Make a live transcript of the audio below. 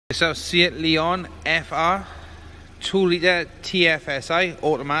So Seat Leon FR 2-litre TFSI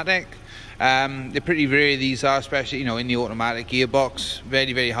automatic. They're pretty rare, these are, especially in the automatic gearbox.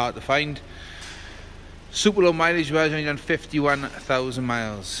 Very hard to find. Super low mileage, well, only done 51,000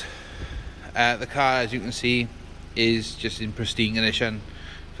 miles. The car, as you can see, is just in pristine condition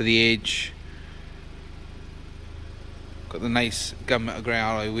for the age. Got the nice gunmetal grey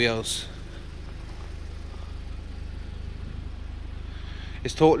alloy wheels.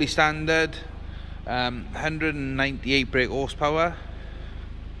 It's totally standard. 198 brake horsepower,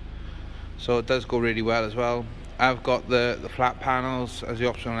 so it does go really well as well. I've got the flat panels as the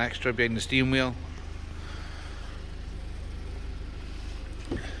optional extra behind the steering wheel.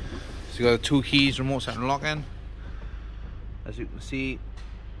 So you got the 2 keys, remote start and lock-in, as you can see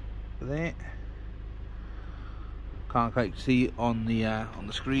there. Can't quite see on the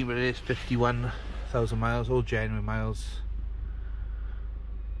screen, but it is 51,000 miles, all genuine miles.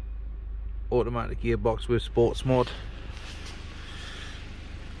 Automatic gearbox with sports mode.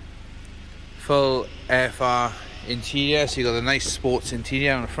 Full FR interior, so you got a nice sports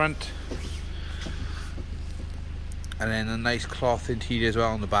interior on the front, and then a nice cloth interior as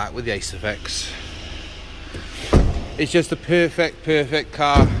well on the back with the Isofix. It's just a perfect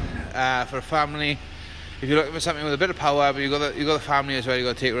car for a family. If you're looking for something with a bit of power, but you got the family as well, you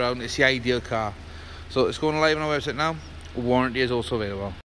got to take around. It's the ideal car. So it's going live on our website now. Warranty is also available.